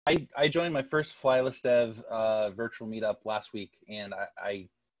I joined my first Flyless Dev virtual meetup last week, and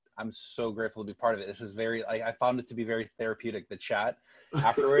I'm so grateful to be part of it. This is I found it to be very therapeutic, the chat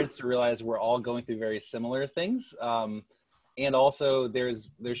afterwards, to realize we're all going through very similar things. And also there's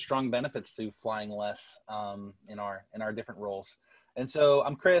strong benefits to flying less in our different roles. And so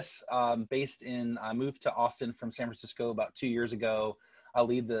I'm Chris, I moved to Austin from San Francisco about 2 years ago. I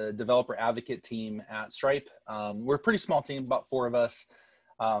lead the developer advocate team at Stripe. We're a pretty small team, about 4 of us.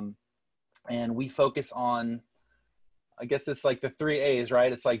 And we focus on, I guess it's like the 3 A's,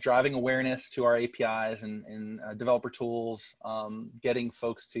 right? It's like driving awareness to our APIs and developer tools, getting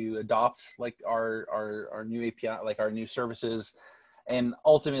folks to adopt like our new API, like our new services. And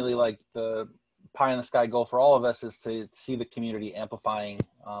ultimately, like the pie in the sky goal for all of us is to see the community amplifying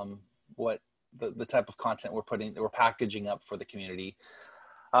what the type of content we're packaging up for the community.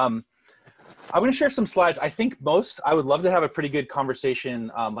 I'm going to share some slides. I would love to have a pretty good conversation,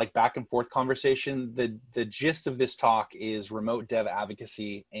 like back and forth conversation. The gist of this talk is remote dev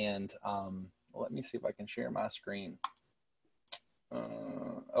advocacy. And let me see if I can share my screen.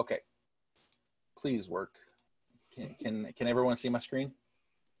 Okay, please work. Can everyone see my screen?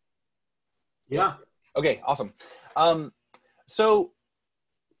 Yeah. Okay, awesome. So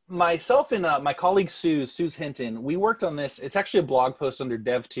myself and my colleague Suze Hinton, we worked on this. It's actually a blog post under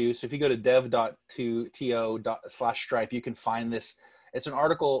Dev2. So if you go to dev.to/Stripe, you can find this. It's an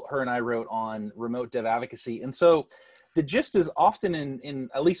article her and I wrote on remote dev advocacy. And so the gist is often in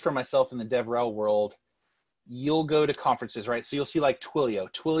at least for myself in the DevRel world, you'll go to conferences, right? So you'll see like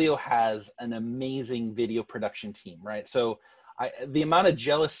Twilio. Twilio has an amazing video production team, right? So the amount of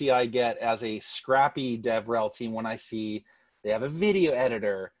jealousy I get as a scrappy DevRel team when I see they have a video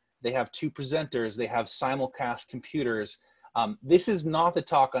editor, they have 2 presenters, they have simulcast computers. This is not the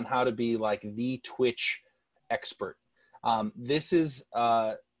talk on how to be like the Twitch expert. This is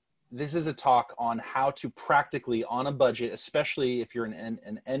a talk on how to practically, on a budget, especially if you're an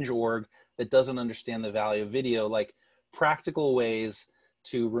eng org that doesn't understand the value of video, like practical ways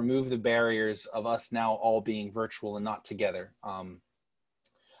to remove the barriers of us now all being virtual and not together.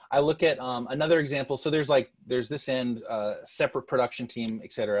 I look at another example. So there's this end, separate production team,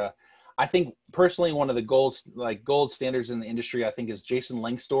 et cetera. I think personally, one of the gold standards in the industry, I think, is Jason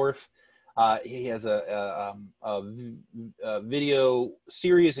Lengstorf. He has a video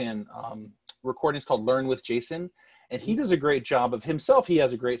series and recordings called Learn with Jason. And he does a great job of himself. He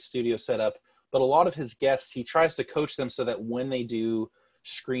has a great studio set up, but a lot of his guests, he tries to coach them so that when they do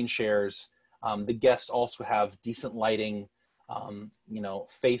screen shares, the guests also have decent lighting,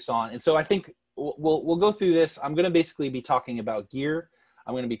 face on. And so I think we'll go through this. I'm going to basically be talking about gear.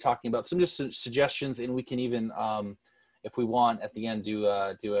 I'm going to be talking about some just suggestions, and we can even, if we want, at the end, do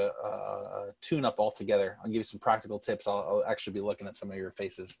a tune-up all together. I'll give you some practical tips. I'll actually be looking at some of your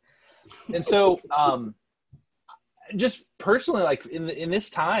faces. And so just personally, like in this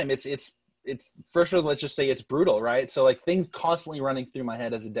time, it's for sure, let's just say it's brutal, right? So like things constantly running through my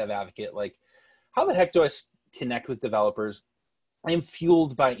head as a dev advocate, like how the heck do I connect with developers? I am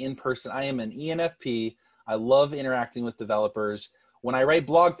fueled by in-person. I am an ENFP. I love interacting with developers. When I write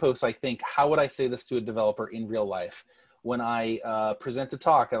blog posts, I think, how would I say this to a developer in real life? When I present a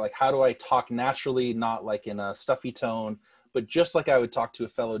talk, how do I talk naturally, not like in a stuffy tone, but just like I would talk to a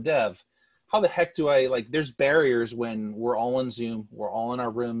fellow dev? How the heck do there's barriers when we're all on Zoom, we're all in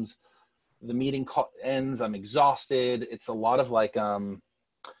our rooms, the meeting ends, I'm exhausted. It's a lot of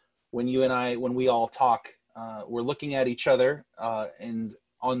when we all talk, we're looking at each other, and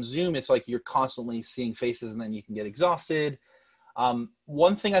on Zoom, it's like you're constantly seeing faces and then you can get exhausted.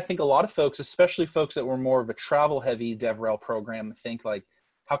 One thing I think a lot of folks, especially folks that were more of a travel-heavy DevRel program, think like,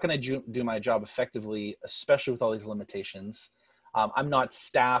 how can I do my job effectively, especially with all these limitations? I'm not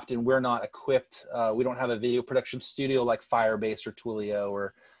staffed and we're not equipped. We don't have a video production studio like Firebase or Twilio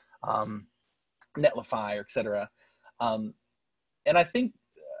or Netlify, or et cetera. And I think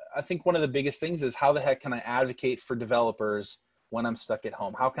one of the biggest things is how the heck can I advocate for developers when I'm stuck at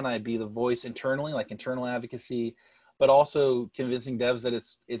home? How can I be the voice internally, like internal advocacy, but also convincing devs that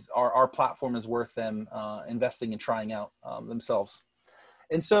it's our platform is worth them investing and trying out themselves.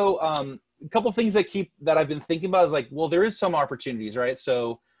 And so a couple of things that I've been thinking about is like, well, there is some opportunities, right?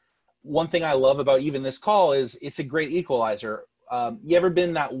 So one thing I love about even this call is it's a great equalizer. You ever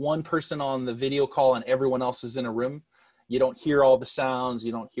been that one person on the video call and everyone else is in a room? You don't hear all the sounds.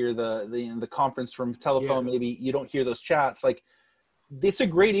 You don't hear the conference from telephone. Yeah. Maybe you don't hear those chats. Like, it's a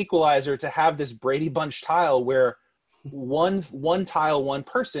great equalizer to have this Brady Bunch tile where one tile, one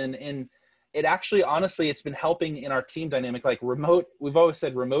person. And it actually, honestly, it's been helping in our team dynamic. Like remote, we've always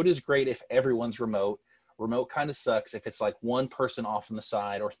said remote is great if everyone's remote. remote kind of sucks if it's like one person off on the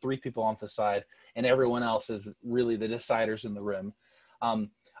side or three people off the side and everyone else is really the deciders in the room. I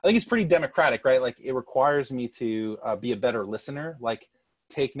think it's pretty democratic, right? Like it requires me to be a better listener, like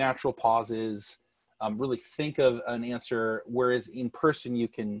take natural pauses, really think of an answer. Whereas in person, you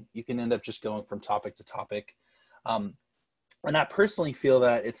can end up just going from topic to topic. And I personally feel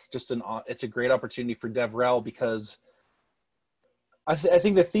that it's just it's a great opportunity for DevRel, because I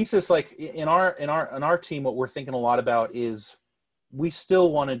think the thesis, like in our team, what we're thinking a lot about is we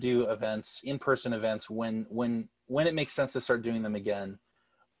still want to do events, in-person events, when it makes sense to start doing them again.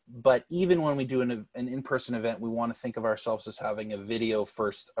 But even when we do an in-person event, we want to think of ourselves as having a video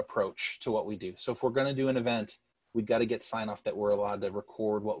first approach to what we do. So if we're going to do an event, we got to get sign off that we're allowed to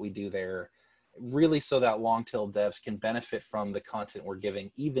record what we do there, really, so that long tail devs can benefit from the content we're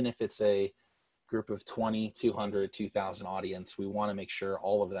giving, even if it's a group of 20, 200, 2,000 audience. We want to make sure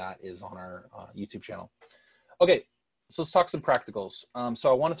all of that is on our YouTube channel. Okay, so let's talk some practicals. So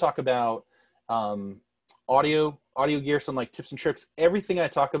I want to talk about audio gear, some like tips and tricks. Everything I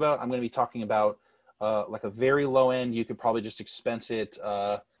talk about, I'm going to be talking about like a very low end. You could probably just expense it,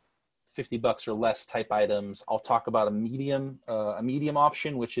 $50 or less type items. I'll talk about a medium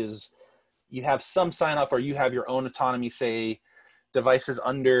option, which is you have some sign off or you have your own autonomy, say devices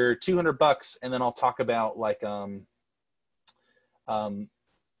under $200, and then I'll talk about like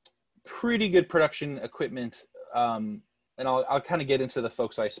pretty good production equipment, and I'll kind of get into the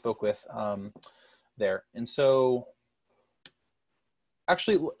folks I spoke with there. And so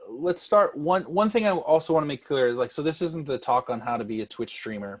actually, let's start. One thing I also want to make clear is, like, so this isn't the talk on how to be a Twitch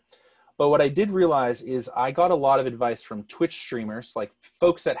streamer, but what I did realize is I got a lot of advice from Twitch streamers, like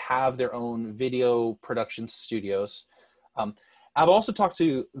folks that have their own video production studios. I've also talked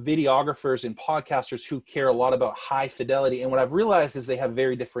to videographers and podcasters who care a lot about high fidelity. And what I've realized is they have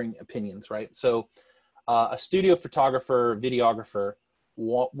very differing opinions, right? So a studio photographer, videographer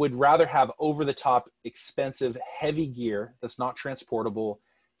would rather have over-the-top, expensive, heavy gear that's not transportable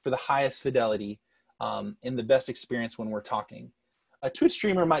for the highest fidelity and the best experience when we're talking. A Twitch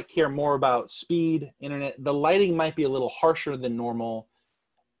streamer might care more about speed, internet. The lighting might be a little harsher than normal.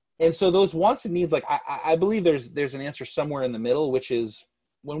 And so those wants and needs, like I believe there's an answer somewhere in the middle, which is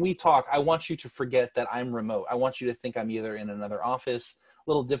when we talk, I want you to forget that I'm remote. I want you to think I'm either in another office. A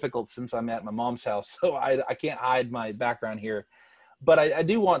little difficult since I'm at my mom's house, so I can't hide my background here. But I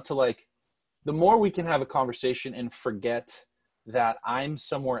do want to, like, the more we can have a conversation and forget that I'm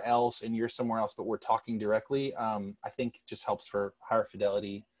somewhere else and you're somewhere else, but we're talking directly, I think just helps for higher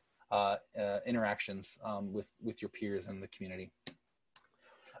fidelity interactions with your peers in the community.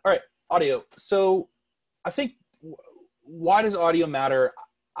 All right, audio. So I think, why does audio matter?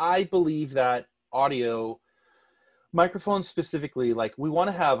 I believe that audio, microphones specifically, like we want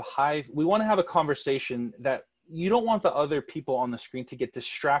to have a conversation that you don't want the other people on the screen to get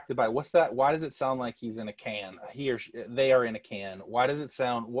distracted by what's that? Why does it sound like he's in a can? They are in a can. Why does it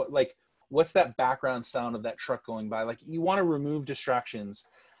sound, what's that background sound of that truck going by? Like, you want to remove distractions.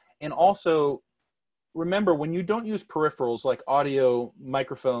 And also, remember, when you don't use peripherals like audio,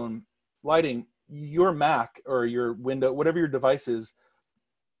 microphone, lighting, your Mac or your Windows, whatever your device is,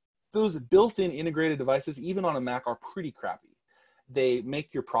 those built-in integrated devices, even on a Mac, are pretty crappy. They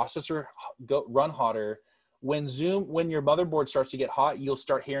make your processor run hotter. When your motherboard starts to get hot, you'll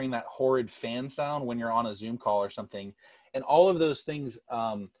start hearing that horrid fan sound when you're on a Zoom call or something. And all of those things,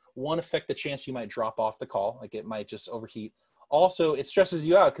 one, affect the chance you might drop off the call, like it might just overheat. Also, it stresses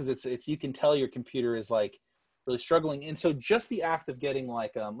you out because it's you can tell your computer is like really struggling. And so just the act of getting,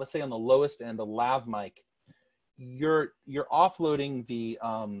 like, let's say on the lowest end, a lav mic, you're offloading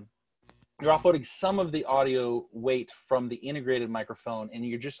you're offloading some of the audio weight from the integrated microphone, and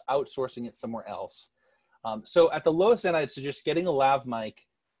you're just outsourcing it somewhere else. So at the lowest end, I'd suggest getting a lav mic,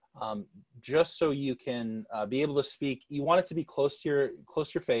 just so you can be able to speak. You want it to be close to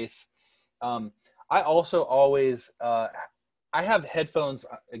your face. I also always I have headphones.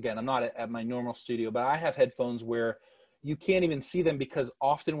 Again, I'm not at my normal studio, but I have headphones where you can't even see them, because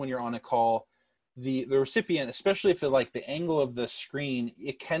often when you're on a call, the recipient, especially if like the angle of the screen,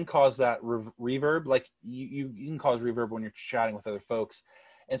 it can cause that reverb. Like you can cause reverb when you're chatting with other folks.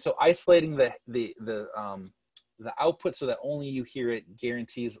 And so isolating the output so that only you hear it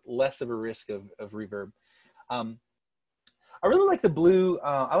guarantees less of a risk of reverb. I really like the blue.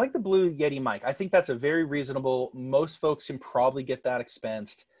 I like the blue Yeti mic. I think that's a very reasonable. Most folks can probably get that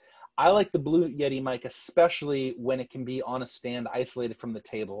expensed. I like the blue Yeti mic, especially when it can be on a stand, isolated from the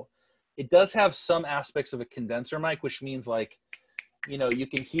table. It does have some aspects of a condenser mic, which means, like, you know, you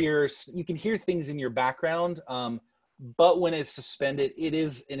can hear things in your background. But when it's suspended, it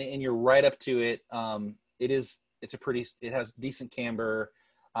is, and you're right up to it. it has decent camber.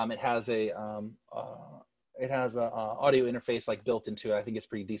 It has a audio interface like built into it. I think it's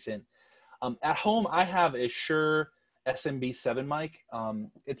pretty decent. At home, I have a Shure SMB7 mic.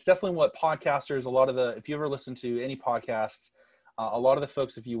 It's definitely what podcasters, if you ever listen to any podcasts, a lot of the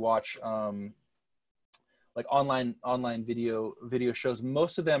folks, if you watch like online video shows,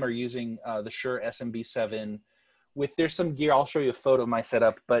 most of them are using the Shure SMB7 there's some gear. I'll show you a photo of my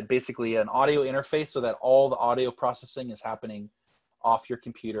setup, but basically an audio interface so that all the audio processing is happening off your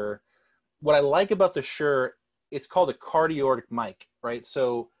computer. What I like about the Shure, it's called a cardioid mic, right?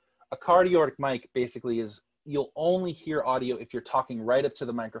 So a cardioid mic basically is you'll only hear audio if you're talking right up to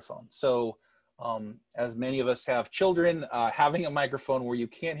the microphone. So as many of us have children, having a microphone where you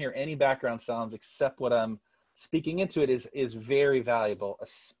can't hear any background sounds except what I'm speaking into it is very valuable,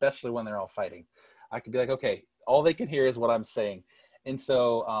 especially when they're all fighting. I could be like, okay, all they can hear is what I'm saying. And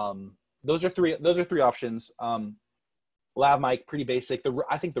so those are three options. Lav mic, pretty basic.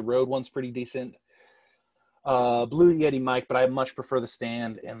 I think the Rode one's pretty decent. Blue Yeti mic, but I much prefer the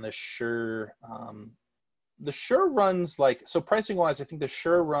stand. And the Shure runs so pricing wise, I think the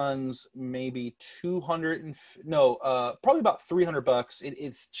Shure runs maybe probably about $300.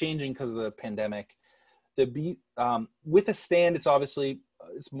 It's changing because of the pandemic. With a stand,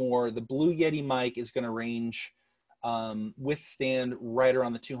 it's more. The Blue Yeti mic is going to range with stand right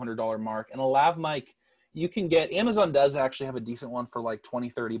around the $200 mark. And a lav mic, you can get, Amazon does actually have a decent one for like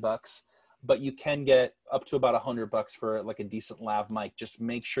 $20-$30, but you can get up to about $100 for like a decent lav mic. Just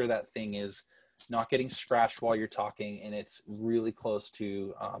make sure that thing is not getting scratched while you're talking and it's really close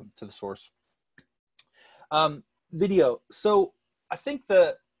to the source. Video. So I think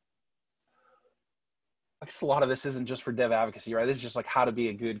I guess a lot of this isn't just for dev advocacy, right? This is just like how to be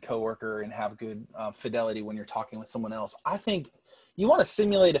a good coworker and have good fidelity when you're talking with someone else. I think you want to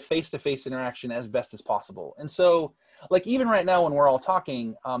simulate a face-to-face interaction as best as possible. And so like even right now when we're all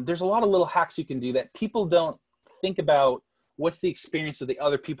talking, there's a lot of little hacks you can do that people don't think about. What's the experience of the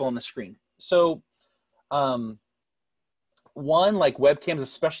other people on the screen? So one, like webcams,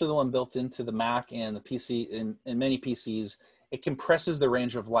 especially the one built into the Mac and the PC and many PCs, it compresses the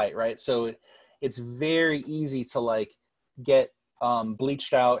range of light, right? So it's very easy to like get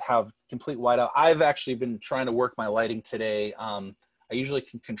bleached out, have complete whiteout. I've actually been trying to work my lighting today. I usually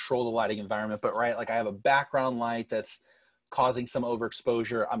can control the lighting environment, but right, like I have a background light that's causing some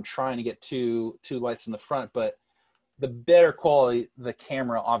overexposure. I'm trying to get two lights in the front, but the better quality the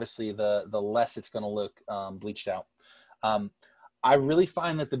camera, obviously, the less it's going to look bleached out. I really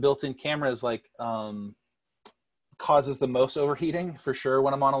find that the built-in camera is like causes the most overheating for sure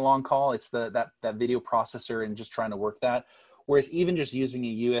when I'm on a long call. It's that video processor and just trying to work that. Whereas even just using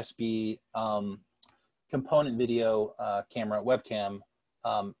a USB component video camera webcam,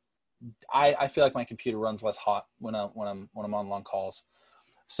 I feel like my computer runs less hot when I'm on long calls.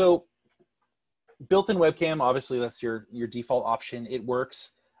 So built-in webcam, obviously that's your default option. It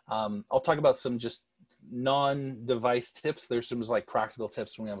works. I'll talk about some just non-device tips. There's some like practical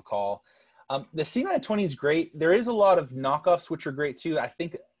tips when we have a call. The C920 is great. There is a lot of knockoffs which are great too. I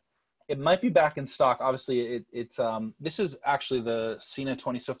think it might be back in stock. Obviously, this is actually the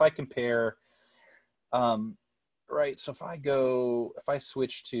C920. So if I compare, right. So if I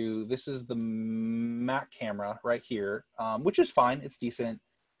switch to, this is the Mac camera right here, which is fine. It's decent.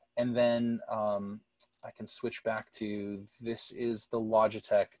 And then I can switch back to, this is the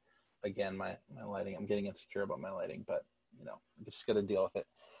Logitech. Again, my lighting, I'm getting insecure about my lighting, but you know, I just got to deal with it.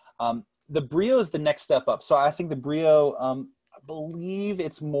 The Brio is the next step up. So I think the Brio, I believe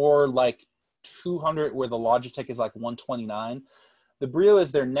it's more like 200, where the Logitech is like 129. The Brio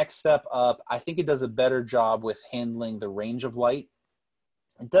is their next step up. I think it does a better job with handling the range of light.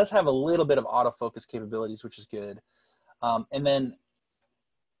 It does have a little bit of autofocus capabilities, which is good. And then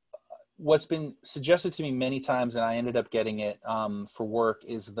what's been suggested to me many times, and I ended up getting it for work,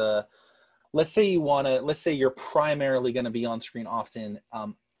 is let's say you're primarily going to be on screen often,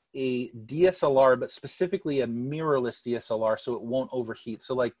 a DSLR, but specifically a mirrorless DSLR, so it won't overheat.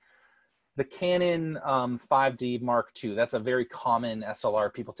 So like the Canon 5D Mark II, that's a very common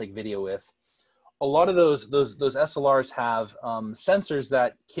SLR people take video with. A lot of those SLRs have sensors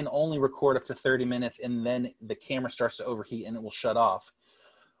that can only record up to 30 minutes, and then the camera starts to overheat and it will shut off.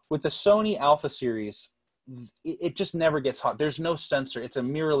 With the Sony Alpha series, it just never gets hot. There's no sensor. It's a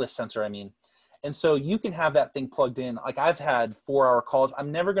mirrorless sensor, I mean. And so you can have that thing plugged in. Like I've had 4-hour calls.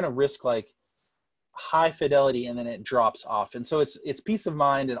 I'm never going to risk like high fidelity and then it drops off. And so it's peace of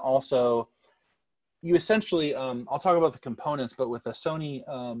mind. And also you essentially, I'll talk about the components, but with the Sony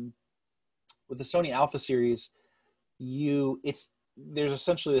Alpha series, it's there's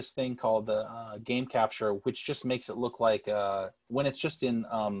essentially this thing called the game capture, which just makes it look like when it's just in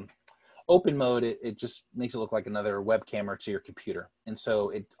open mode, it just makes it look like another webcam to your computer. And so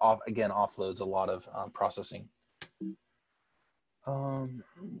it again offloads a lot of processing.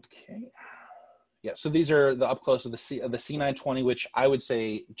 Okay. Yeah, so these are the up close of the C920, which I would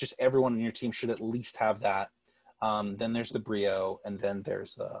say just everyone on your team should at least have that. Then there's the Brio, and then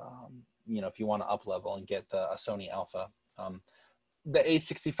there's the, if you want to up level and get the Sony Alpha. The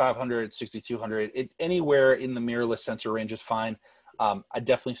A6500, 6200, anywhere in the mirrorless sensor range is fine. I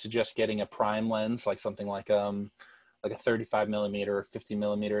definitely suggest getting a prime lens, like something like a 35 millimeter or 50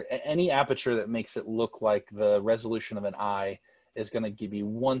 millimeter. Any aperture that makes it look like the resolution of an eye is going to give you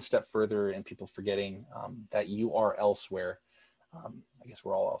one step further in people forgetting that you are elsewhere. I guess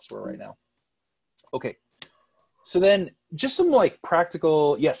we're all elsewhere right now. Okay. So then just some like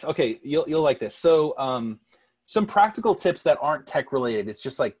practical, yes. Okay. You'll like this. So some practical tips that aren't tech related. It's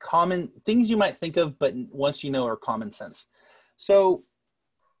just like common things you might think of, but once you know are common sense. So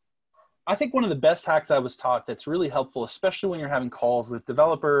I think one of the best hacks I was taught that's really helpful, especially when you're having calls with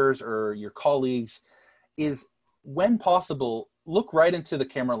developers or your colleagues, is when possible, look right into the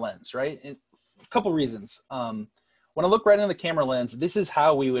camera lens, right? And a couple reasons. When I look right into the camera lens, this is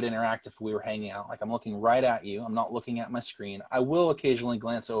how we would interact if we were hanging out. Like I'm looking right at you. I'm not looking at my screen. I will occasionally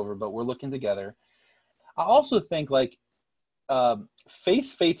glance over, but we're looking together. I also think like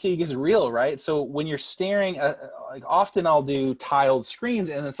face fatigue is real, right? So when you're staring at, like often I'll do tiled screens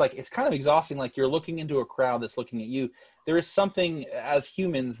and it's like, it's kind of exhausting. Like you're looking into a crowd that's looking at you. There is something as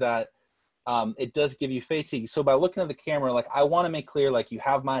humans that it does give you fatigue. So by looking at the camera, like I want to make clear, like you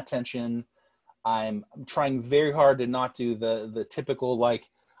have my attention. I'm trying very hard to not do the typical, like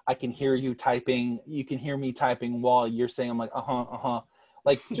I can hear you typing. You can hear me typing while you're saying, I'm like,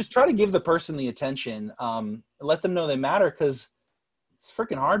 like just try to give the person the attention. Let them know they matter, because it's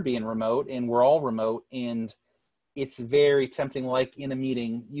freaking hard being remote, and we're all remote, and it's very tempting. Like in a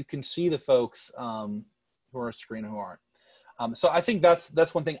meeting, you can see the folks who are on a screen who aren't. So I think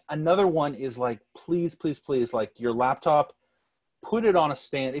that's one thing. Another one is like, please, like your laptop, put it on a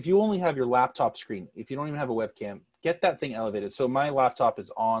stand. If you only have your laptop screen, if you don't even have a webcam, get that thing elevated. So my laptop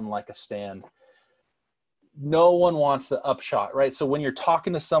is on like a stand. No one wants the upshot, right? So when you're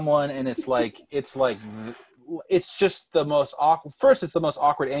talking to someone and it's just the most awkward. First, it's the most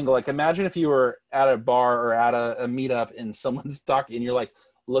awkward angle. Like imagine if you were at a bar or at a meetup and someone's talking and you're like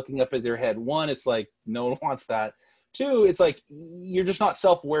looking up at their head. One, it's like no one wants that. Two, it's like you're just not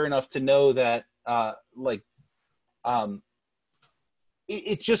self-aware enough to know that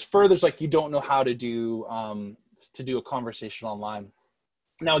it just furthers like you don't know how to do a conversation online.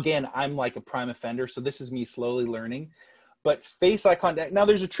 Now, again, I'm like a prime offender, so this is me slowly learning. But face eye contact, now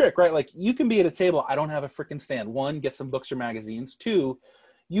there's a trick, right? Like you can be at a table, I don't have a freaking stand. One, get some books or magazines. Two,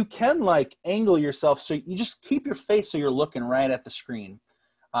 you can like angle yourself so you just keep your face so you're looking right at the screen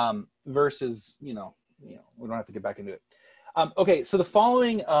versus, we don't have to get back into it. Okay, so the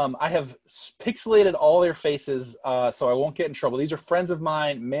following, I have pixelated all their faces so I won't get in trouble. These are friends of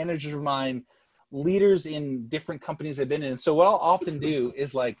mine, managers of mine, leaders in different companies I've been in. So what I'll often do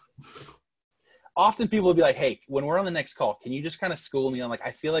is like, often people will be like, hey, when we're on the next call, can you just kind of school me on like,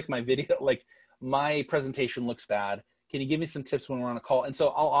 I feel like my video, like my presentation looks bad. Can you give me some tips when we're on a call? And so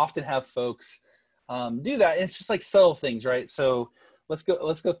I'll often have folks do that. And it's just like subtle things, right? So let's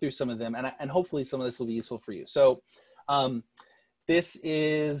go through some of them, and hopefully some of this will be useful for you. So this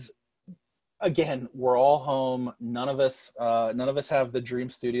is, again, we're all home. None of us have the dream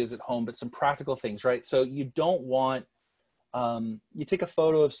studios at home, but some practical things, right? So you don't want, you take a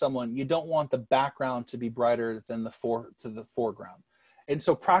photo of someone, you don't want the background to be brighter than the foreground. And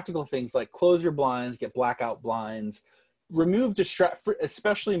so practical things like close your blinds, get blackout blinds, remove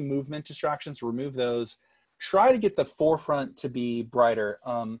especially movement distractions, remove those. Try to get the forefront to be brighter.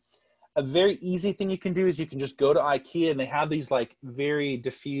 A very easy thing you can do is you can just go to IKEA and they have these like very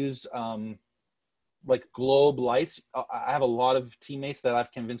diffused like globe lights. I have a lot of teammates that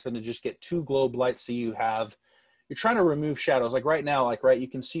I've convinced them to just get 2 globe lights, so you're trying to remove shadows. Like right now, like, right, you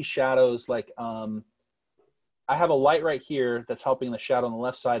can see shadows. Like I have a light right here that's helping the shadow on the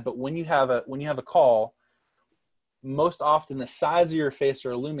left side, but when you have a call, most often the sides of your face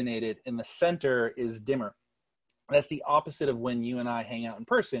are illuminated and the center is dimmer. That's the opposite of when you and I hang out in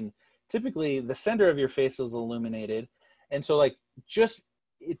person. Typically, the center of your face is illuminated. And so like just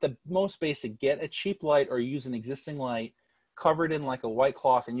at the most basic, get a cheap light or use an existing light, cover it in like a white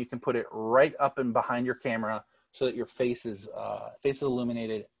cloth, and you can put it right up and behind your camera so that your face is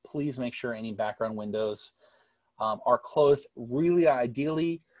illuminated. Please make sure any background windows are closed. Really,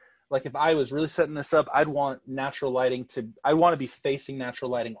 ideally, like if I was really setting this up, I'd want I want to be facing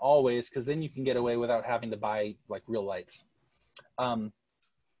natural lighting always, because then you can get away without having to buy like real lights. So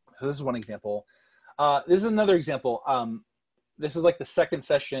this is one example. This is another example. This is like the second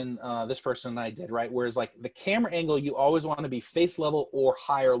session this person and I did, right? Whereas like the camera angle, you always want to be face level or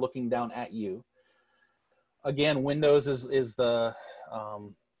higher looking down at you. Again, Windows is the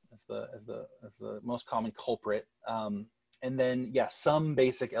most common culprit. And then, yeah, some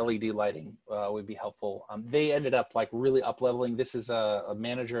basic LED lighting would be helpful. They ended up like really up leveling. This is a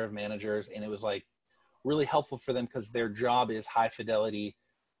manager of managers, and it was like really helpful for them because their job is high fidelity.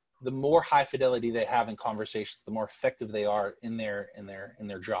 The more high fidelity they have in conversations, the more effective they are in their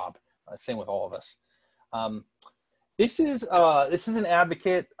job. Same with all of us. This is an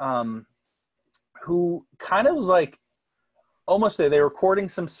advocate who kind of was like almost there. They were recording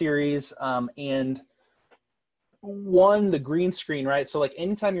some series and the green screen, right? So like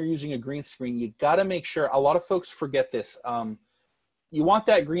anytime you're using a green screen, you got to make sure, a lot of folks forget this. You want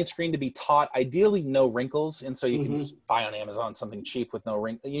that green screen to be taut, ideally no wrinkles. And so you can just buy on Amazon something cheap with no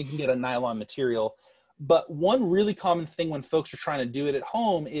wrinkles. You can get a nylon material. But one really common thing when folks are trying to do it at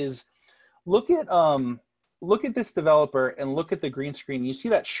home is look at this developer and look at the green screen. You see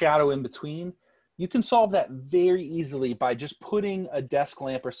that shadow in between? You can solve that very easily by just putting a desk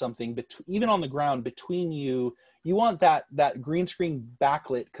lamp or something, even on the ground, between you. You want that green screen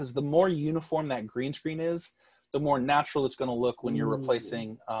backlit, because the more uniform that green screen is, the more natural it's going to look when you're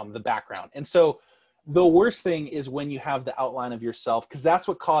replacing the background. And so the worst thing is when you have the outline of yourself, because that's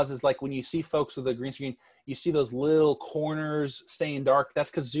what causes, like when you see folks with a green screen, you see those little corners staying dark. That's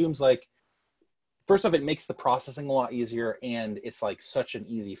because Zoom's like, first off, it makes the processing a lot easier, and it's like such an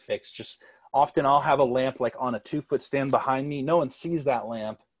easy fix. Just often I'll have a lamp like on a 2-foot stand behind me. No one sees that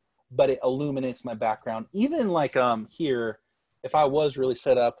lamp, but it illuminates my background. Even like here, if I was really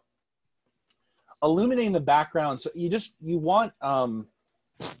set up, illuminating the background. So you want,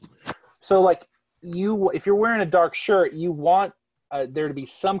 so like if you're wearing a dark shirt, you want there to be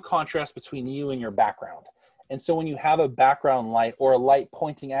some contrast between you and your background. And so when you have a background light or a light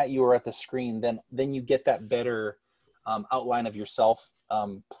pointing at you or at the screen, then you get that better outline of yourself.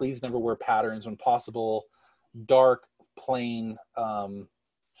 Please never wear patterns when possible. Dark, plain,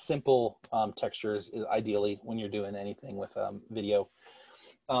 simple textures is ideally when you're doing anything with video.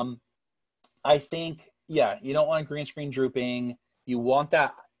 I think, yeah, you don't want green screen drooping. You want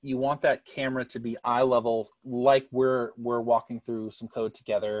that camera to be eye level, like we're walking through some code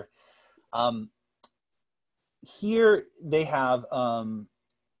together. Here they have a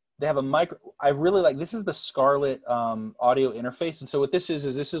micro. I really like, this is the Scarlett audio interface. And so what this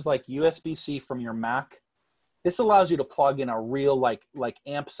is like USB-C from your Mac. This allows you to plug in a real like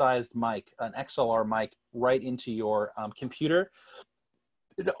amp-sized mic, an XLR mic, right into your computer.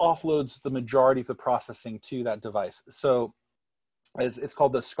 It offloads the majority of the processing to that device. So it's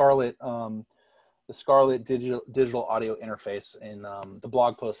called the Scarlett digital audio interface, and the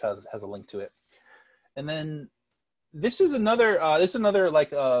blog post has a link to it. And then this is another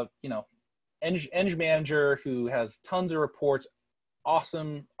like eng manager who has tons of reports,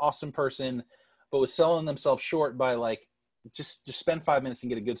 awesome person, but was selling themselves short by like just spend 5 minutes and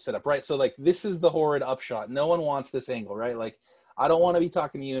get a good setup, right? So like this is the horrid upshot. No one wants this angle, right? Like I don't want to be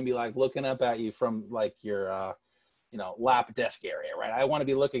talking to you and be like looking up at you from like your lap desk area, right? I want to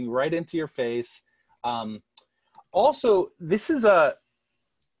be looking right into your face. Also, this is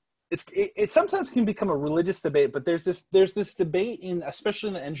it sometimes can become a religious debate, but there's this debate especially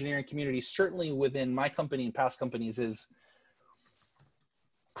in the engineering community, certainly within my company and past companies, is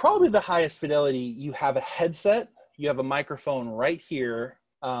probably the highest fidelity. You have a headset, you have a microphone right here,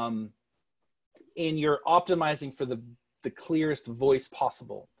 and you're optimizing for the clearest voice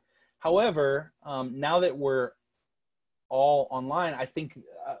possible. However, now that we're all online, I think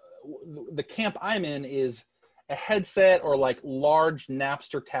the camp I'm in is a headset or like large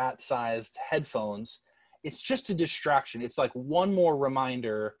Napster Cat sized headphones. It's just a distraction. It's like one more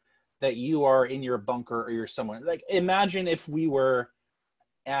reminder that you are in your bunker or you're somewhere. Like imagine if we were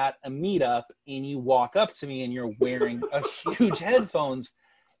at a meetup and you walk up to me and you're wearing a huge headphones.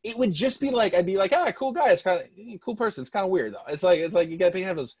 It would just be like, I'd be like, cool guy. It's kind of cool person. It's kind of weird though. It's like you got to pay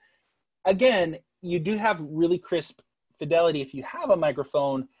headphones. Again, you do have really crisp fidelity if you have a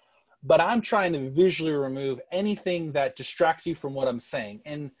microphone, but I'm trying to visually remove anything that distracts you from what I'm saying.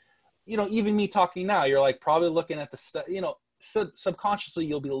 And, even me talking now, you're like probably looking at the stuff, subconsciously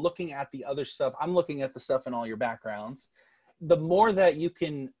you'll be looking at the other stuff. I'm looking at the stuff in all your backgrounds. The more that you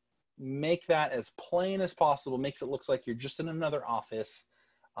can make that as plain as possible, makes it look like you're just in another office,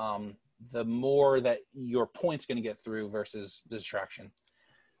 the more that your point's going to get through versus distraction.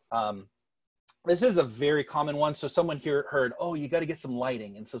 This is a very common one. So someone here heard, oh, you got to get some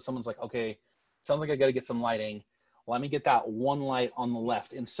lighting. And so someone's like, okay, sounds like I got to get some lighting. Let me get that one light on the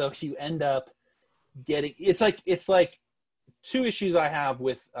left. And so you end up getting, it's like two issues I have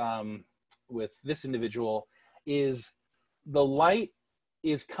with this individual is the light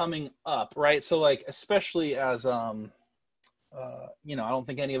is coming up, right? So like, especially as, you know, I don't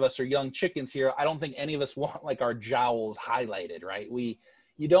think any of us are young chickens here. I don't think any of us want like our jowls highlighted, right?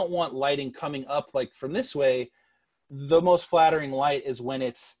 You don't want lighting coming up like from this way. The most flattering light is when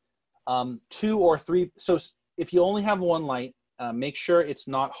it's 2 or 3. So if you only have one light, make sure it's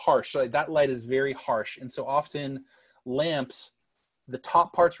not harsh. So that light is very harsh. And so often lamps, the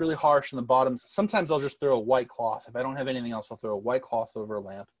top part's really harsh and the bottoms, sometimes I'll just throw a white cloth. If I don't have anything else, I'll throw a white cloth over a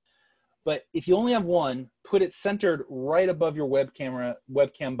lamp. But if you only have one, put it centered right above your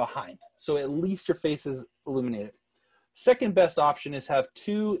webcam behind. So at least your face is illuminated. Second best option is have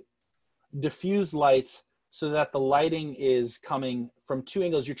 2 diffuse lights so that the lighting is coming from 2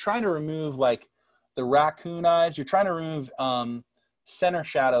 angles. You're trying to remove like the raccoon eyes. You're trying to remove center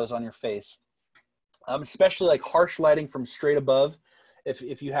shadows on your face, especially like harsh lighting from straight above.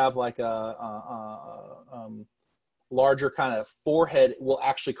 If you have like a larger kind of forehead, will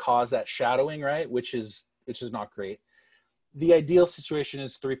actually cause that shadowing, right? Which is not great. The ideal situation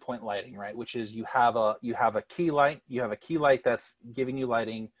is 3-point lighting, right? Which is you have a key light, you have a key light that's giving you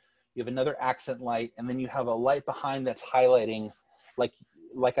lighting, you have another accent light, and then you have a light behind that's highlighting,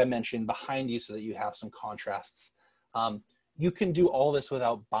 like I mentioned, behind you so that you have some contrasts. You can do all this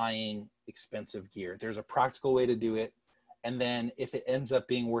without buying expensive gear. There's a practical way to do it. And then if it ends up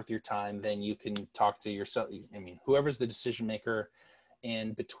being worth your time, then you can talk to yourself. I mean, whoever's the decision maker,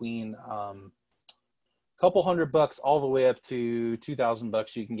 and between couple $100 all the way up to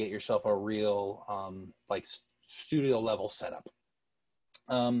 $2,000, you can get yourself a real like studio level setup.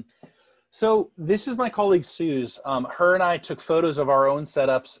 So this is my colleague Sue's. Her and I took photos of our own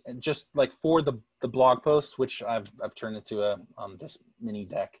setups, and just like for the blog post, which I've turned into a this mini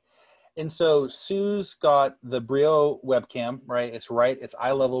deck. And so Sue's got the Brio webcam, right? It's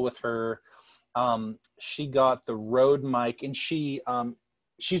eye level with her. She got the Rode mic, and she's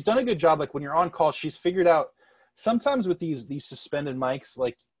done a good job. Like when you're on call, she's figured out sometimes with these suspended mics,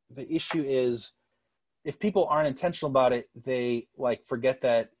 like the issue is if people aren't intentional about it, they like forget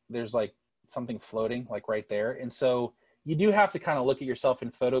that there's like something floating like right there. And so you do have to kind of look at yourself in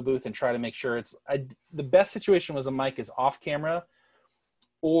photo booth and try to make sure the best situation was a mic is off camera,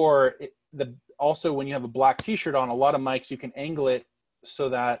 or also when you have a black t-shirt on, a lot of mics, you can angle it so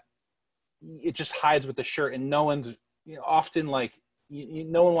that it just hides with the shirt, and no one's, often like,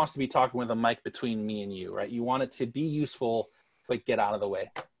 no one wants to be talking with a mic between me and you, right? You want it to be useful, but get out of the way.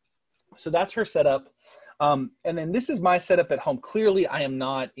 So that's her setup. And then this is my setup at home. Clearly, I am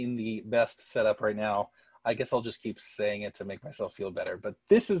not in the best setup right now. I guess I'll just keep saying it to make myself feel better. But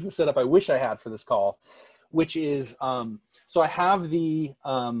this is the setup I wish I had for this call, which is, so I have the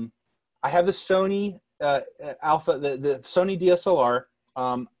Sony Alpha, the Sony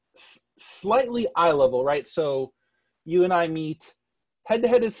DSLR, slightly eye level, right? So you and I meet. Head to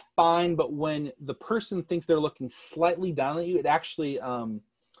head is fine, but when the person thinks they're looking slightly down at you, it actually,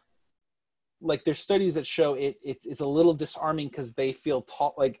 like there's studies that show it's a little disarming because they feel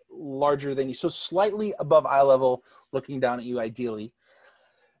tall, like larger than you. So slightly above eye level, looking down at you, ideally.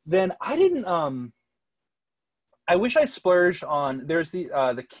 Then I didn't. I wish I splurged on. There's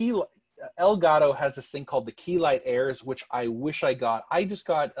the key. Elgato has this thing called the Key Light Airs, which I wish I got. I just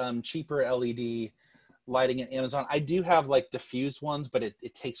got cheaper LED lighting at Amazon. I do have like diffused ones, but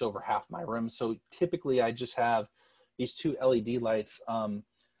it takes over half my room. So typically I just have these 2 LED lights.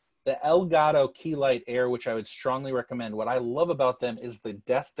 The Elgato Key Light Air, which I would strongly recommend. What I love about them is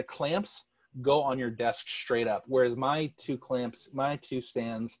the clamps go on your desk straight up. Whereas my 2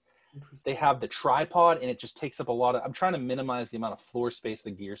 stands, they have the tripod, and it just takes up a lot of, I'm trying to minimize the amount of floor space the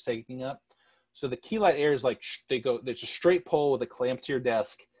gear's taking up. So the Key Light Air is like, there's a straight pole with a clamp to your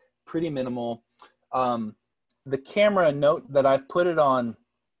desk, pretty minimal. The camera, note that I've put it on,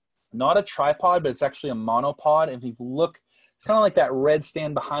 not a tripod, but it's actually a monopod. If you look, it's kind of like that red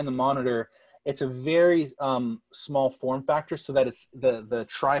stand behind the monitor. It's a very small form factor so that it's the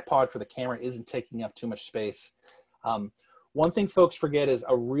tripod for the camera isn't taking up too much space. One thing folks forget is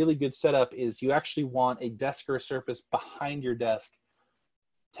a really good setup is you actually want a desk or a surface behind your desk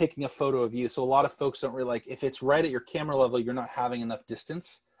taking a photo of you. So a lot of folks don't really like, if it's right at your camera level, you're not having enough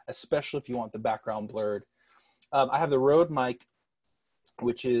distance, especially if you want the background blurred. I have the Rode mic,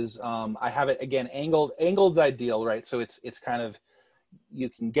 which is, I have it again, angled's ideal, right? So it's kind of, you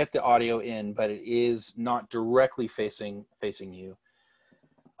can get the audio in, but it is not directly facing you.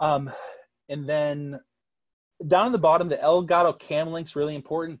 And then down at the bottom, the Elgato Cam Link's really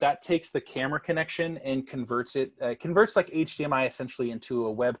important. That takes the camera connection and converts it. Converts like HDMI essentially into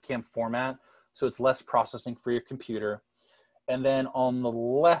a webcam format, so it's less processing for your computer. And then on the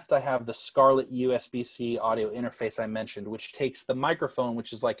left, I have the Scarlett USB-C audio interface I mentioned, which takes the microphone,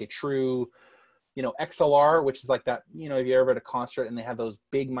 which is like a true, XLR, which is like that, if you ever at a concert and they have those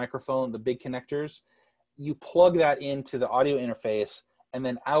big microphone, the big connectors, you plug that into the audio interface, and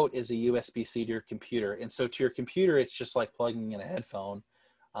then out is a USB-C to your computer. And so to your computer, it's just like plugging in a headphone.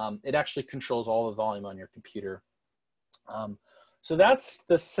 It actually controls all the volume on your computer. So that's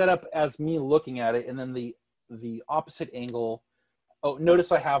the setup as me looking at it. And then the opposite angle. Oh,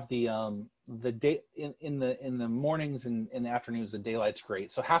 notice I have the day in the mornings and in the afternoons, the daylight's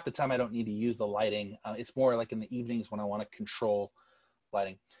great. So half the time I don't need to use the lighting. It's more like in the evenings when I want to control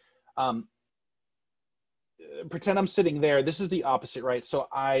lighting. Pretend I'm sitting there. This is the opposite, right? So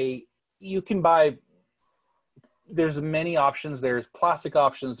you can buy, there's many options. There's plastic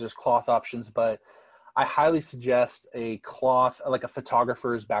options, there's cloth options, but I highly suggest a cloth, like a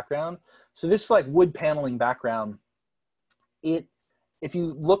photographer's background. So this like wood paneling background, if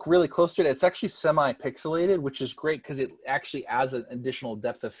you look really close to it, it's actually semi-pixelated, which is great because it actually adds an additional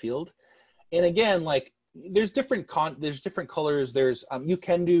depth of field. And again, like there's different colors. There's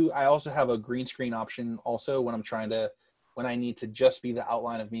I also have a green screen option also when I need to just be the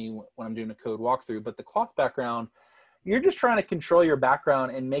outline of me when I'm doing a code walkthrough. But the cloth background, you're just trying to control your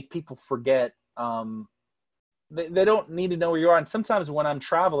background and make people forget. They don't need to know where you are. And sometimes when I'm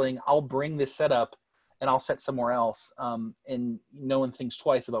traveling, I'll bring this setup and I'll set somewhere else, and no one thinks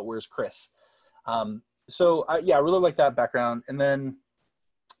twice about where's Chris. I really like that background. And then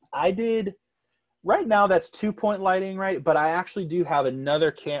right now that's 2-point lighting, right? But I actually do have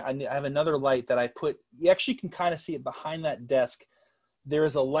another I have another light that I put. You actually can kind of see it behind that desk. There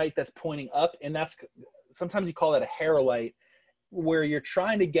is a light that's pointing up, and that's sometimes you call it a hair light, where you're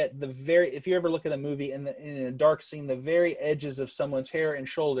trying to get if you ever look at a movie in a dark scene, the very edges of someone's hair and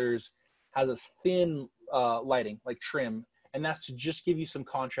shoulders has this thin lighting, like trim, and that's to just give you some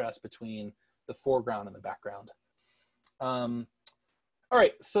contrast between the foreground and the background. All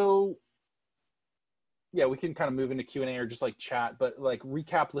right, so yeah, we can kind of move into Q&A or just like chat, but like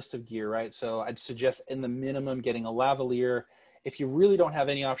recap list of gear, right? So I'd suggest in the minimum getting a lavalier. If you really don't have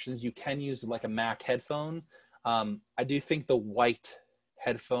any options, you can use like a Mac headphone. I do think the white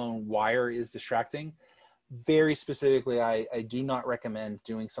headphone wire is distracting. Very specifically, I do not recommend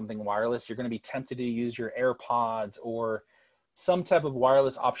doing something wireless. You're going to be tempted to use your AirPods or some type of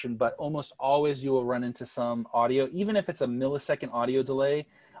wireless option, but almost always you will run into some audio, even if it's a millisecond audio delay,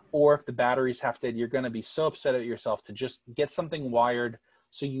 or if the battery's half dead, you're going to be so upset at yourself to just get something wired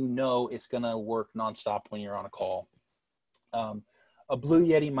so you know it's going to work nonstop when you're on a call. A Blue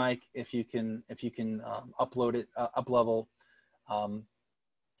Yeti mic, if you can upload it, up level,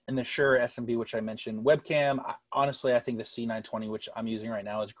 and the Shure SMB, which I mentioned. Webcam, honestly, I think the C920, which I'm using right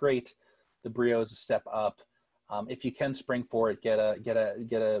now, is great. The Brio is a step up. If you can spring for it, get a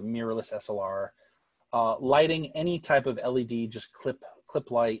mirrorless SLR. Lighting, any type of LED, just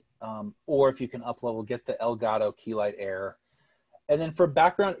clip light, or if you can up level, get the Elgato Keylight Air. And then for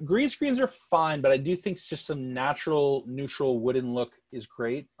background, green screens are fine, but I do think just some natural, neutral wooden look is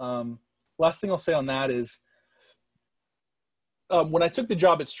great. Last thing I'll say on that is, when I took the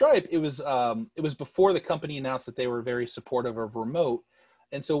job at Stripe, it was before the company announced that they were very supportive of remote.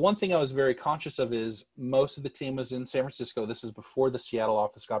 And so one thing I was very conscious of is most of the team was in San Francisco. This is before the Seattle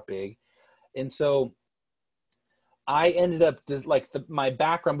office got big. And so I ended up my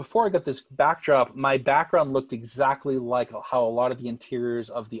background, before I got this backdrop, my background looked exactly like how a lot of the interiors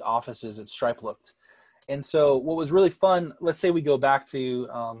of the offices at Stripe looked. And so what was really fun, let's say we go back to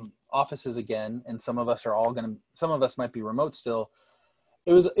offices again, and some of us might be remote still.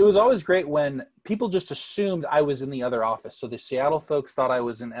 It was always great when people just assumed I was in the other office. So the Seattle folks thought I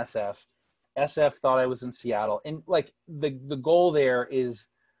was in SF thought I was in Seattle. And like the goal there is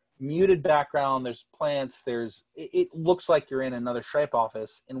muted background, there's plants, it looks like you're in another Stripe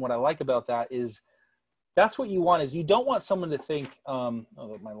office. And what I like about that is that's what you want, is you don't want someone to think, oh,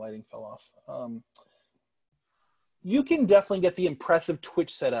 my lighting fell off. You can definitely get the impressive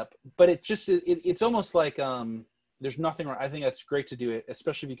Twitch setup, but it's almost like there's nothing wrong. I think that's great to do it,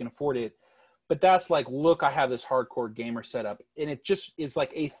 especially if you can afford it. But that's like, look, I have this hardcore gamer setup, and it just is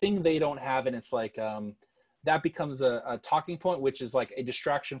like a thing they don't have, and it's like that becomes a talking point, which is like a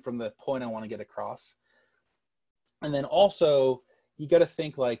distraction from the point I want to get across. And then also, you got to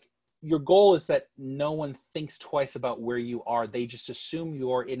think like your goal is that no one thinks twice about where you are. They just assume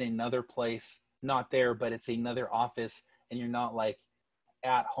you're in another place, not there, but it's another office, and you're not like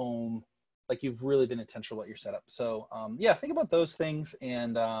at home. Like you've really been intentional about your setup. So yeah, think about those things.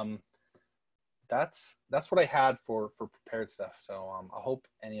 And that's what I had for prepared stuff. So I hope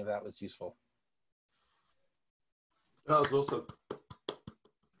any of that was useful. That was awesome.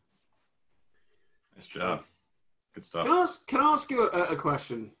 Nice job. Good stuff. Can I ask you a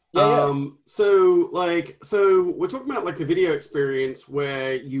question? Yeah. So we're talking about like the video experience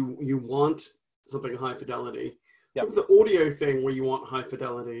where you want something high fidelity. Yep. With the audio thing where you want high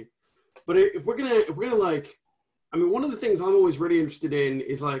fidelity. But if we're gonna like, I mean, one of the things I'm always really interested in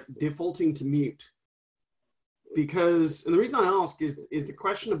is like defaulting to mute. Because, and the reason I ask is the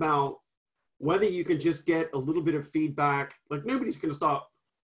question about whether you can just get a little bit of feedback. Like nobody's gonna start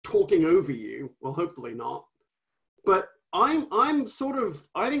talking over you. Well, hopefully not. But I'm sort of,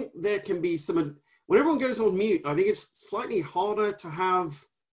 I think there can be some, when everyone goes on mute, I think it's slightly harder to have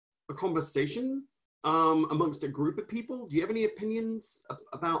a conversation amongst a group of people. Do you have any opinions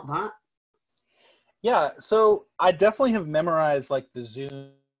about that? Yeah, so I definitely have memorized like the Zoom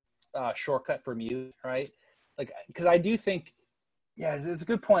shortcut for mute, right? Like, because I do think, yeah, it's a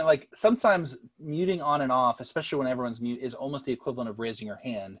good point. Like sometimes muting on and off, especially when everyone's mute, is almost the equivalent of raising your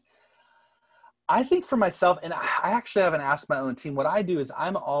hand. I think for myself, and I actually haven't asked my own team, what I do is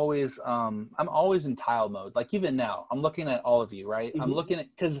I'm always in tile mode. Like even now, I'm looking at all of you, right? Mm-hmm. I'm looking at,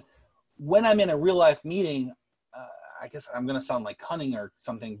 because when I'm in a real life meeting, I guess I'm going to sound like cunning or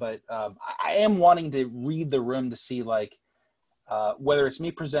something, but I am wanting to read the room to see like, whether it's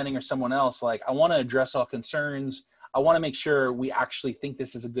me presenting or someone else, like I want to address all concerns. I want to make sure we actually think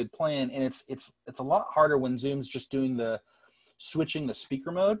this is a good plan. And it's a lot harder when Zoom's just doing switching the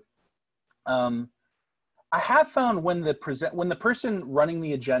speaker mode. I have found when the person running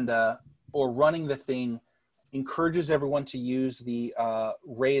the agenda or running the thing encourages everyone to use the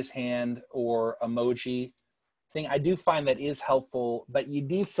raise hand or emoji thing, I do find that is helpful, but you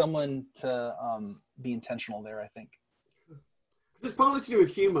need someone to be intentional there, I think. It's partly to do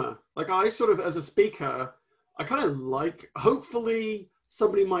with humor. Like I sort of, as a speaker, I kind of like, hopefully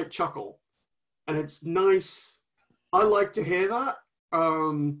somebody might chuckle and it's nice. I like to hear that.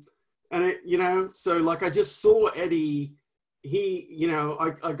 And it, you know, so like I just saw Eddie, he, you know,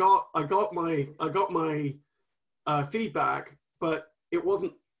 I got my feedback, but it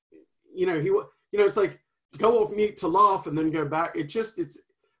wasn't, you know, it's like go off mute to laugh and then go back.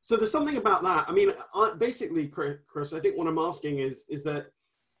 So there's something about that. I mean, basically, Chris, I think what I'm asking is that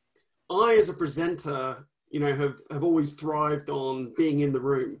I, as a presenter, you know, have always thrived on being in the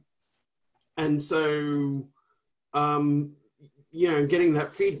room. And so, you know, getting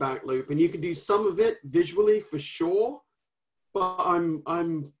that feedback loop, and you can do some of it visually for sure, but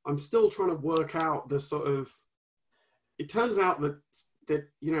I'm still trying to work out the sort of, it turns out that,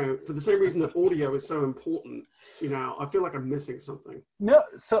 you know, for the same reason that audio is so important, you know, I feel like I'm missing something. No,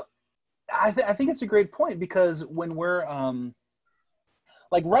 so I think it's a great point, because when we're,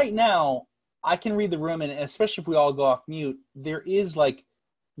 like right now, I can read the room, and especially if we all go off mute, there is like,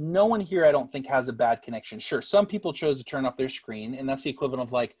 no one here I don't think has a bad connection. Sure, some people chose to turn off their screen, and that's the equivalent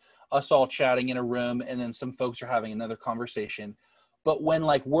of like us all chatting in a room, and then some folks are having another conversation. But when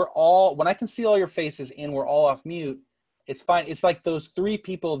like when I can see all your faces and we're all off mute, it's fine. It's like those three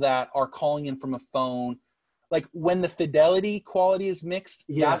people that are calling in from a phone. Like when the fidelity quality is mixed,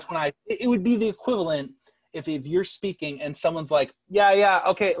 that's when it would be the equivalent if you're speaking and someone's like, yeah,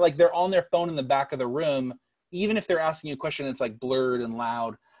 okay, like they're on their phone in the back of the room, even if they're asking you a question, it's like blurred and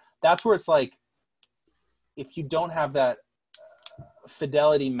loud. That's where it's like, if you don't have that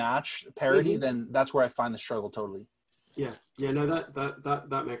fidelity match parity, then that's where I find the struggle totally. Yeah, no,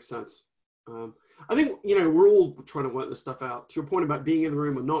 that makes sense. I think, you know, we're all trying to work this stuff out. To your point about being in the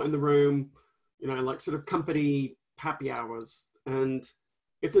room or not in the room, you know, like sort of company happy hours. And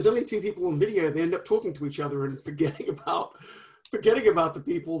if there's only two people on video, they end up talking to each other and forgetting about the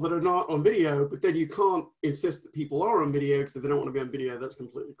people that are not on video. But then you can't insist that people are on video, because if they don't want to be on video, that's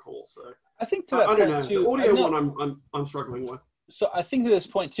completely cool. So I think to that I don't know. too, The audio one I'm struggling with. So I think to this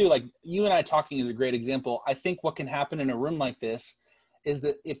point too, like you and I talking is a great example. I think what can happen in a room like this is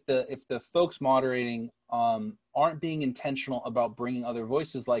that if the folks moderating aren't being intentional about bringing other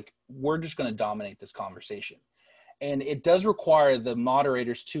voices, like we're just going to dominate this conversation. And it does require the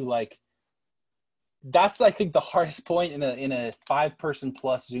moderators to like, that's I think the hardest point in a 5-person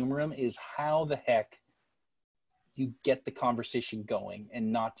plus Zoom room is how the heck you get the conversation going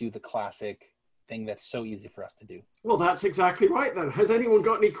and not do the classic thing that's so easy for us to do. Well, that's exactly right then. Has anyone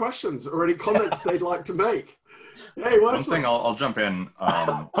got any questions or any comments they'd like to make? Hey, one thing I'll jump in.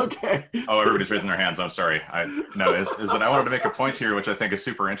 Okay. Oh, everybody's raising their hands. I'm sorry. Is that I wanted to make a point here, which I think is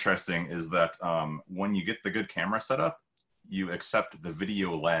super interesting, is that when you get the good camera set up, you accept the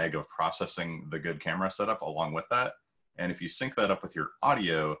video lag of processing the good camera setup along with that. And if you sync that up with your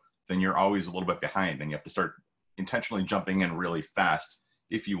audio, then you're always a little bit behind and you have to start intentionally jumping in really fast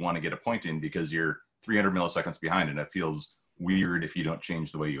if you want to get a point in, because you're 300 milliseconds behind and it feels weird if you don't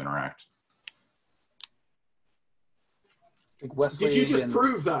change the way you interact. Did you just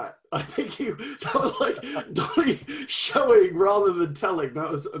prove that? I think that was like Donnie showing rather than telling. That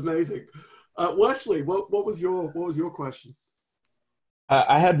was amazing. Wesley, what was your question?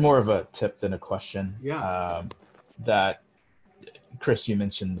 I had more of a tip than a question. Yeah. That Chris, you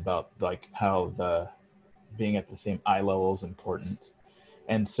mentioned about like how the being at the same eye level is important.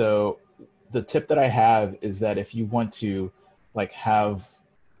 And so the tip that I have is that if you want to like have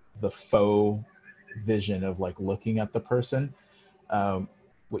the faux vision of like looking at the person,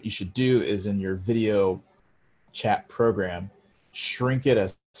 what you should do is in your video chat program, shrink it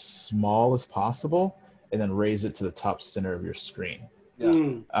as small as possible and then raise it to the top center of your screen.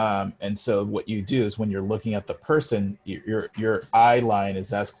 Yeah. And so what you do is when you're looking at the person, your eye line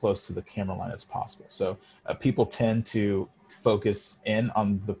is as close to the camera line as possible. So people tend to focus in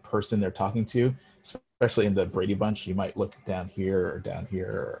on the person they're talking to, especially in the Brady Bunch. You might look down here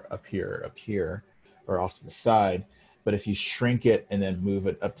or up here or off to the side. But if you shrink it and then move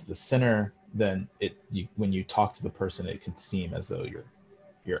it up to the center, then when you talk to the person, it can seem as though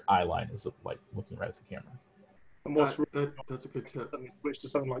your eye line is like looking right at the camera. And that's a good tip. Switch to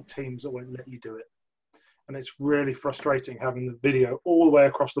something like Teams that won't let you do it. And it's really frustrating having the video all the way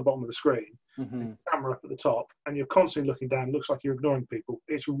across the bottom of the screen, the camera up at the top, and you're constantly looking down. It looks like you're ignoring people.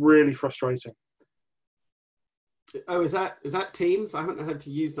 It's really frustrating. Oh, is that Teams? I haven't had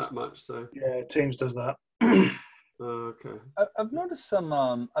to use that much, so. Yeah, Teams does that. Okay. I've noticed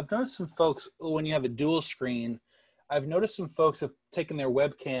some folks when you have a dual screen. I've noticed some folks have taken their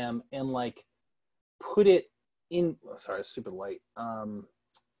webcam and like put it in. Sorry, it's super light.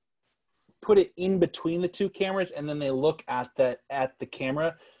 Put it in between the two cameras, and then they look at the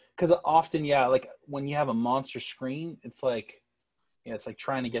camera. Because often, yeah, like when you have a monster screen, it's like, yeah, it's like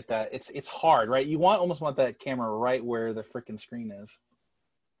trying to get that. It's hard, right? You almost want that camera right where the freaking screen is.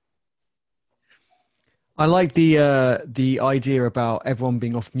 I like the idea about everyone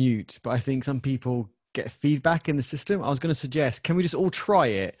being off mute, but I think some people get feedback in the system. I was going to suggest, can we just all try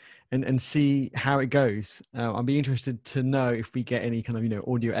it and see how it goes? I'd be interested to know if we get any kind of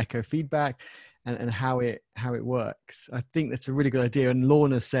audio echo feedback and how it works. I think that's a really good idea. And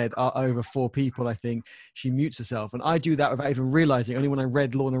Lorna said over 4 people, I think she mutes herself, and I do that without even realizing. Only when I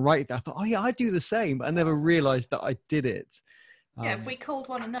read Lorna write that, I thought, oh yeah, I do the same, but I never realized that I did it. Yeah, if we called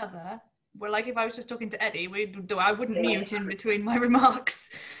one another. Well, like if I was just talking to Eddie, I wouldn't mute in between my remarks,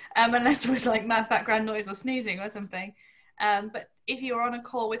 unless it was like mad background noise or sneezing or something. But if you're on a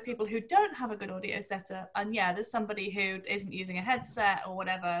call with people who don't have a good audio setup, and yeah, there's somebody who isn't using a headset or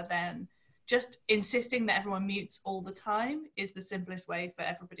whatever, then just insisting that everyone mutes all the time is the simplest way for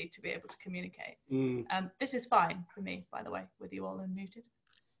everybody to be able to communicate. This is fine for me, by the way, with you all unmuted.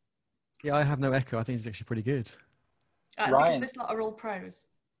 Yeah, I have no echo. I think it's actually pretty good. Ryan, because this lot are all pros.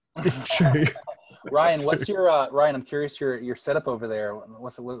 It's true. Ryan, what's your Ryan? I'm curious your setup over there.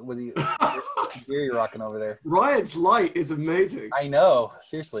 What do you gear you're rocking over there? Ryan's light is amazing. I know,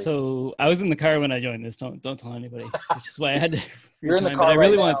 seriously. So I was in the car when I joined this. Don't tell anybody, which is why I had to. You're in the car. But I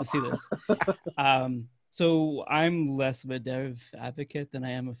really wanted to see this. So I'm less of a dev advocate than I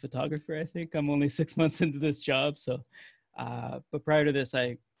am a photographer. I think I'm only 6 months into this job. So, but prior to this,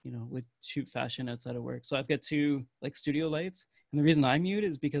 I would shoot fashion outside of work. So I've got 2 like studio lights. And the reason I mute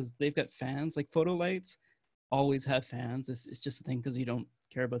is because they've got fans, like photo lights always have fans. It's just a thing because you don't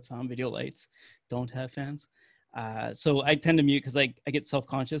care about sound. Video lights don't have fans. So I tend to mute because I get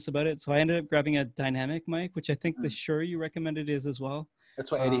self-conscious about it. So I ended up grabbing a dynamic mic, which I think the Shure you recommended is as well.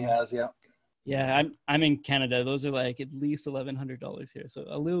 That's what Eddie has, yeah. Yeah, I'm in Canada. Those are like at least $1,100 here. So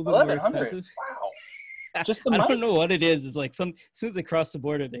a little bit more expensive. Wow. Just the I mic? don't know what it is. It's like as soon as they cross the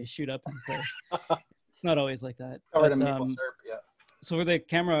border, they shoot up in price. Not always like that. But, maple syrup, yeah. So for the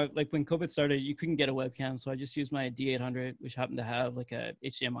camera, like when COVID started, you couldn't get a webcam. So I just used my D800, which happened to have like a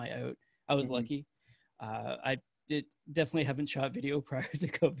HDMI out. I was lucky. I definitely haven't shot video prior to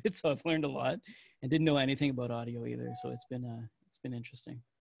COVID, so I've learned a lot and didn't know anything about audio either. So it's been interesting.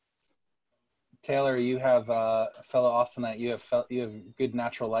 Taylor, you have fellow Austinite. You have good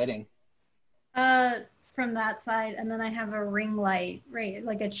natural lighting. From that side, and then I have a ring light, right,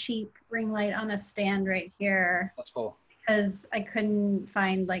 like a cheap ring light on a stand right here. That's cool. Because I couldn't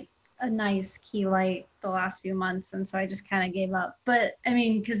find like a nice key light the last few months, and so I just kind of gave up. But I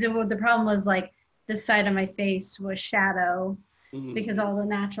mean, because the problem was like this side of my face was shadow because all the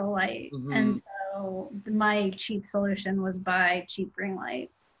natural light, and so So my cheap solution was buy cheap ring light.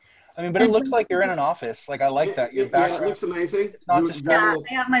 I mean, but it looks like you're in an office. Like, I like that. Your background. Yeah, it looks amazing. It's not just I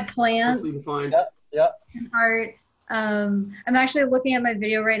got my plants, yeah. art. I'm actually looking at my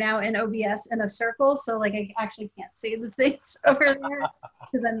video right now in OBS in a circle, so like I actually can't see the things over there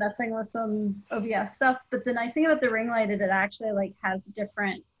because I'm messing with some OBS stuff. But the nice thing about the ring light is it actually like has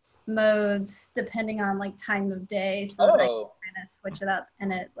different modes depending on like time of day, so that I can kind of switch it up.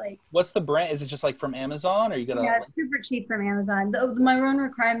 And it like, what's the brand? Is it just like from Amazon, or you gotta? Yeah, it's super cheap from Amazon. My own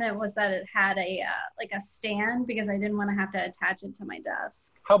requirement was that it had a like a stand because I didn't want to have to attach it to my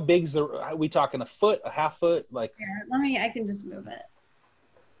desk. How big's the? Are we talking a foot, a half foot? Like, yeah, I can just move it.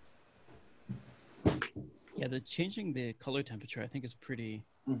 Yeah, changing the color temperature I think is pretty.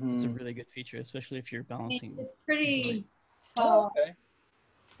 It's a really good feature, especially if you're balancing. It's pretty tall. Okay.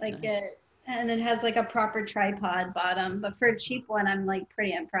 Like it, and it has like a proper tripod bottom. But for a cheap one, I'm like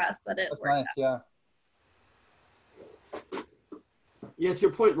pretty impressed that it That's worked nice, out. yeah. Yeah, to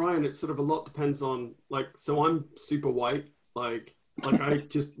your point, Ryan, it's sort of a lot depends on like. So I'm super white, like I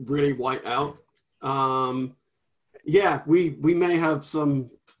just really white out. Yeah, we may have some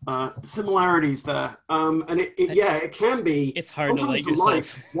similarities there. And it can be. It's hard to light yourself.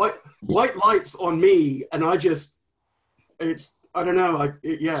 Lights, white lights on me, and I don't know.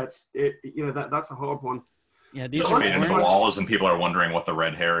 That's a hard one. Yeah, these are fade into the walls, and people are wondering what the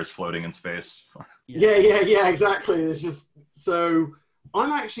red hair is floating in space. Yeah, exactly. It's just so.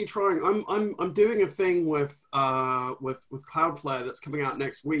 I'm actually trying. I'm doing a thing with Cloudflare that's coming out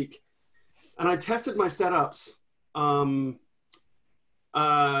next week, and I tested my setups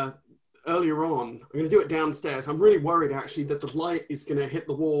earlier on. I'm going to do it downstairs. I'm really worried actually that the light is going to hit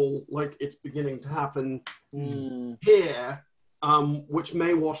the wall like it's beginning to happen here. Which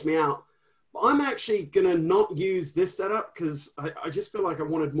may wash me out. But I'm actually going to not use this setup because I just feel like I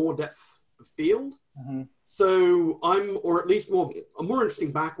wanted more depth of field. So or at least a more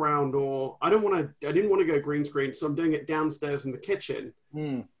interesting background, or I didn't want to go green screen. So I'm doing it downstairs in the kitchen.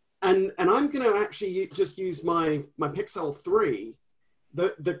 And I'm going to actually just use my Pixel 3.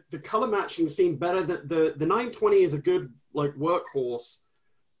 The color matching seemed better. The 920 is a good like workhorse.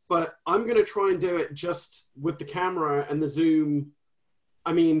 But I'm going to try and do it just with the camera and the zoom,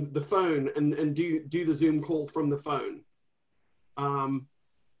 the phone, and do the Zoom call from the phone.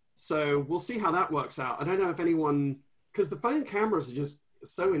 So we'll see how that works out. I don't know if anyone, because the phone cameras are just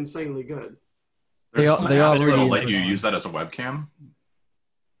so insanely good. They are really that'll let you interesting. use that as a webcam.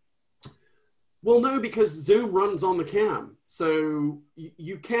 Well, no, because Zoom runs on the cam, so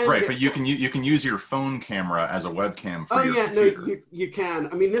you can. Right, but you can use your phone camera as a webcam for your computer. No, you can.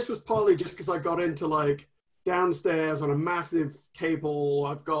 This was partly just because I got into like downstairs on a massive table.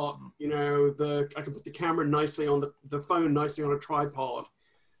 I've got I can put the camera nicely on the phone nicely on a tripod.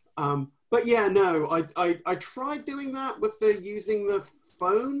 But yeah, no, I tried doing that with using the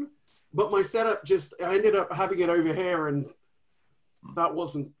phone, but my setup I ended up having it over here, and that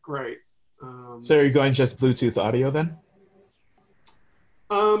wasn't great. So are you going just Bluetooth audio then?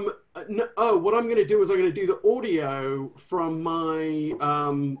 No, what I'm going to do is I'm going to do the audio from my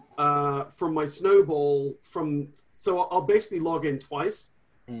Snowball so I'll basically log in twice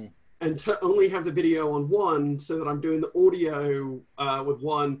and to only have the video on one, so that I'm doing the audio with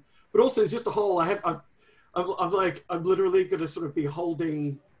one. But also it's just a whole I'm literally going to sort of be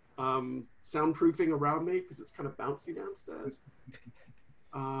holding soundproofing around me because it's kind of bouncy downstairs.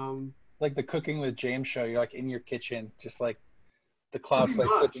 Like the Cooking with James show, you're like in your kitchen, just like the Cloudflare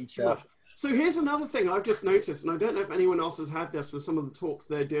cooking show. So here's another thing I've just noticed, and I don't know if anyone else has had this with some of the talks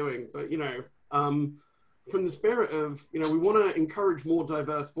they're doing, but from the spirit of we want to encourage more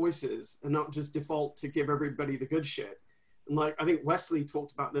diverse voices and not just default to give everybody the good shit. And like I think Wesley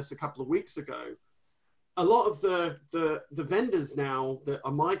talked about this a couple of weeks ago. A lot of the vendors now that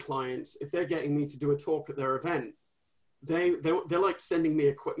are my clients, if they're getting me to do a talk at their event, they're like sending me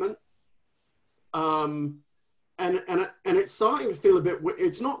equipment. And it's starting to feel a bit.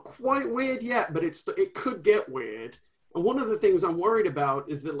 It's not quite weird yet, but it could get weird. And one of the things I'm worried about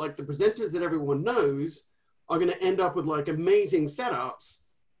is that like the presenters that everyone knows are going to end up with like amazing setups,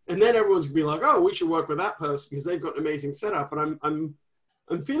 and then everyone's gonna be like, "Oh, we should work with that person because they've got an amazing setup." And I'm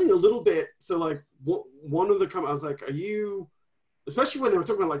feeling a little bit so like one of the comments I was like, "Are you?" Especially when they were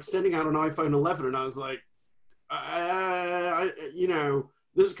talking about like sending out an iPhone 11, and I was like,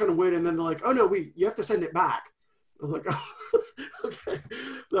 this is kind of weird. And then they're like, "Oh no, you have to send it back." I was like, "Oh, okay,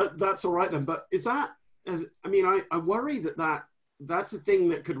 that's all right then." But is that I worry that's a thing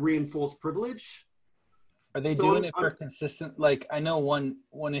that could reinforce privilege. Are they doing it for consistent? Like I know one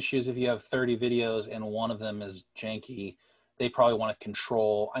issue is if you have 30 videos and one of them is janky, they probably want to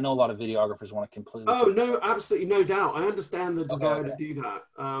control. I know a lot of videographers want to completely. Oh no, absolutely no doubt. I understand the desire to do that.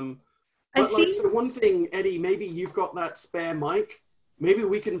 I But see. like, so one thing, Eddie, maybe you've got that spare mic. Maybe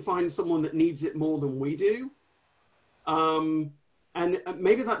we can find someone that needs it more than we do. And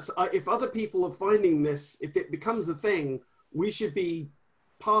maybe that's, if other people are finding this, if it becomes a thing, we should be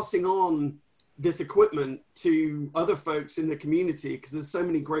passing on this equipment to other folks in the community, because there's so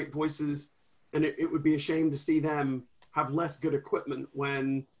many great voices, and it would be a shame to see them have less good equipment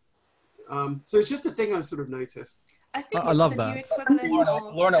when, so it's just a thing I've sort of noticed. I think I it's love the that. new equivalent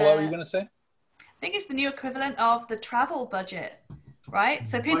of Lorna, the, what were you going to say? I think it's the new equivalent of the travel budget, right?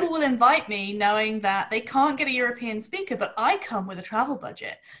 So people will invite me knowing that they can't get a European speaker, but I come with a travel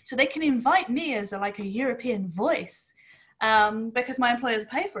budget. So they can invite me as a European voice because my employers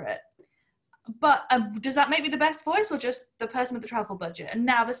pay for it. But does that make me the best voice, or just the person with the travel budget? And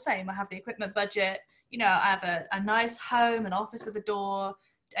now the same, I have the equipment budget, I have a nice home, an office with a door.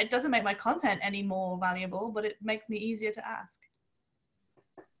 It doesn't make my content any more valuable, but it makes me easier to ask.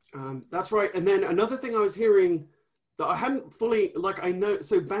 That's right. And then another thing I was hearing that I hadn't fully, I know,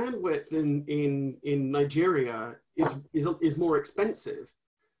 so bandwidth in Nigeria is more expensive.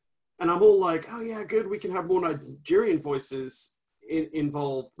 And I'm all like, oh yeah, good, we can have more Nigerian voices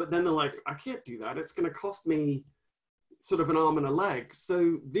involved. But then they're like, I can't do that. It's going to cost me sort of an arm and a leg.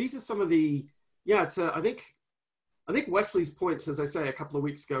 So these are some of the, I think Wesley's points, as I say, a couple of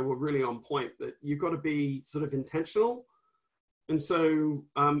weeks ago were really on point, that you've got to be sort of intentional. And so,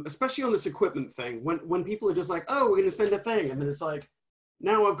 especially on this equipment thing, when people are just like, oh, we're going to send a thing. And then it's like,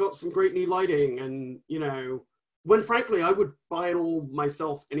 now I've got some great new lighting. And, when frankly, I would buy it all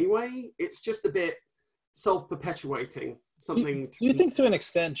myself anyway. It's just a bit self-perpetuating. Something. Do you think to an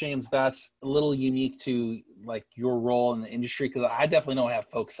extent, James, that's a little unique to your role in the industry? Because I definitely don't have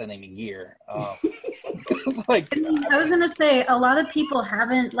folks sending me gear. I was going to say, a lot of people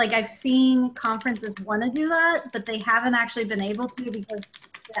haven't, I've seen conferences want to do that, but they haven't actually been able to because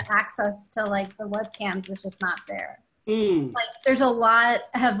the access to the webcams is just not there. There's a lot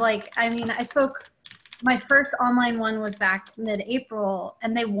of I spoke, my first online one was back mid-April,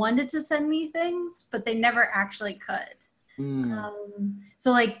 and they wanted to send me things, but they never actually could.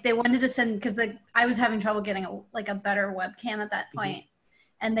 So they wanted to send, because I was having trouble getting a better webcam at that point,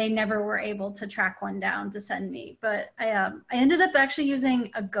 and they never were able to track one down to send me. But I ended up actually using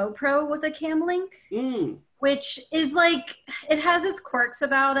a GoPro with a cam link, which is it has its quirks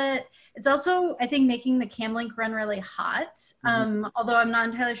about it. It's also, I think, making the cam link run really hot. Although I'm not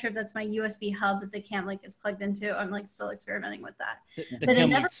entirely sure if that's my USB hub that the cam link is plugged into. I'm still experimenting with that. The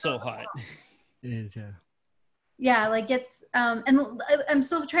cam link's so hot. It is, yeah. Yeah, it's and I'm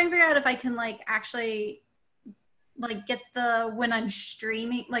still trying to figure out if I can actually get when I'm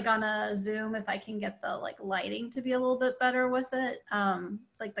streaming on a Zoom, if I can get the lighting to be a little bit better with it.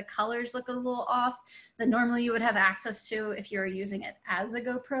 The colors look a little off that normally you would have access to if you're using it as a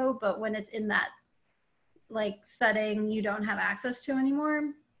GoPro, but when it's in that setting, you don't have access to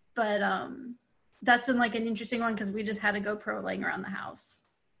anymore. But that's been an interesting one because we just had a GoPro laying around the house.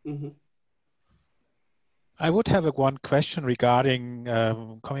 I would have one question regarding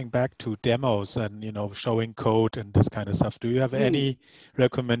coming back to demos and showing code and this kind of stuff. Do you have any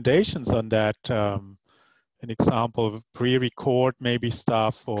recommendations on that? An example, pre-record maybe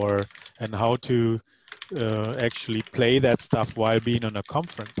stuff, and how to actually play that stuff while being on a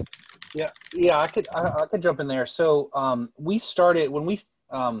conference? Yeah, I could jump in there. So we started when we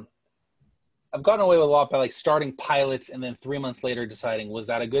I've gotten away with a lot by starting pilots and then 3 months later deciding, was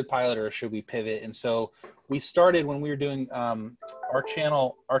that a good pilot or should we pivot? And so we started when we were doing our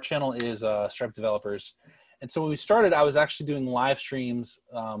channel is Stripe Developers. And so when we started, I was actually doing live streams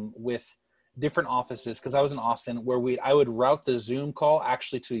with different offices because I was in Austin where I would route the Zoom call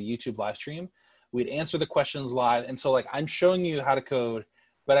actually to a YouTube live stream. We'd answer the questions live. And so I'm showing you how to code,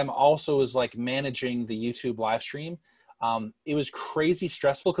 but I'm also managing the YouTube live stream. It was crazy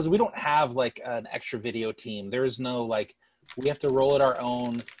stressful because we don't have an extra video team. There is no we have to roll it our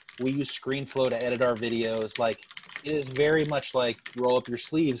own. We use ScreenFlow to edit our videos. It is very much roll up your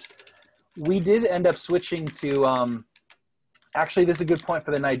sleeves. We did end up switching to, actually this is a good point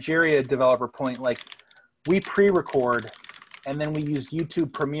for the Nigeria developer point. We pre-record and then we use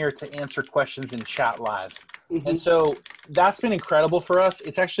YouTube Premiere to answer questions in chat live. And so that's been incredible for us.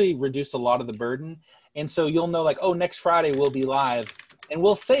 It's actually reduced a lot of the burden. And so you'll know oh, next Friday we'll be live. And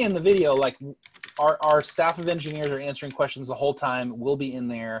we'll say in the video, our staff of engineers are answering questions the whole time. We'll be in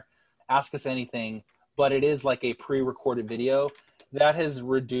there, ask us anything. But it is a pre-recorded video. That has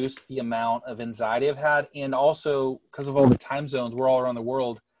reduced the amount of anxiety I've had. And also, because of all the time zones, we're all around the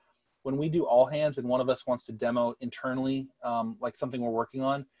world. when we do all hands and one of us wants to demo internally, like something we're working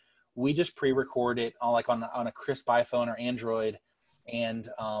on, we just pre-record it on a crisp iPhone or Android, and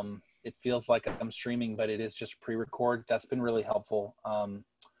it feels like I'm streaming, but it is just pre-record. That's been really helpful.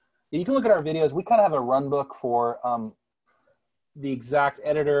 You can look at our videos. We kind of have a run book for the exact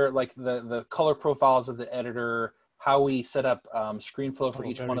editor, like the color profiles of the editor, how we set up ScreenFlow for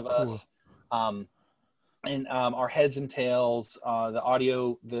each one of us, and our heads and tails, the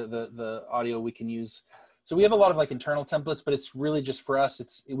audio, the audio we can use. So we have a lot of like internal templates, but it's really just for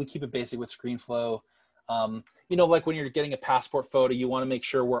us. We keep it basic with ScreenFlow. You know, like when you're getting a passport photo, you want to make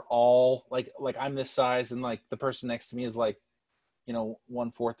sure we're all like I'm this size, and like the person next to me is like, you know,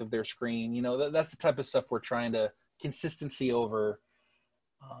 1/4 of their screen. You know, that's the type of stuff we're trying to consistency over.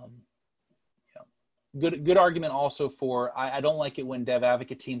 Good argument also for, I don't like it when dev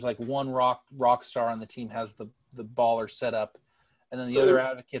advocate teams, like one rock star on the team has the baller set up, and then the other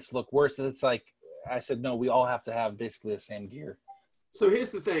advocates look worse. It's like, I said, no, we all have to have basically the same gear. So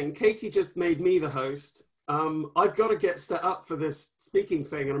here's the thing. Katie just made me the host. I've got to get set up for this speaking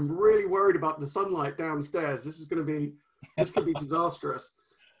thing, and I'm really worried about the sunlight downstairs. This could be disastrous.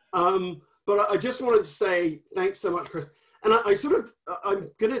 But I just wanted to say thanks so much, Chris. And I'm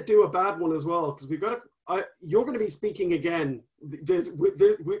going to do a bad one as well, because you're going to be speaking again.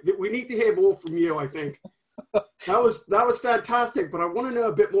 We need to hear more from you, I think. That was fantastic, but I want to know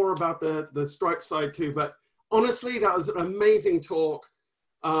a bit more about the Stripe side too. But honestly, that was an amazing talk.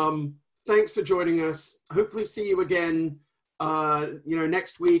 Thanks for joining us. Hopefully see you again,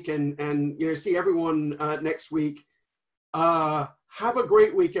 next week, and see everyone next week. Have a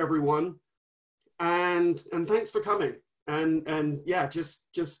great week, everyone. And thanks for coming. And yeah, just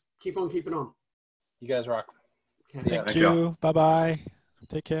keep on keeping on. You guys rock. Thank you. Bye-bye.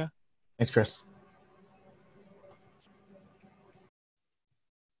 Take care. Thanks, Chris.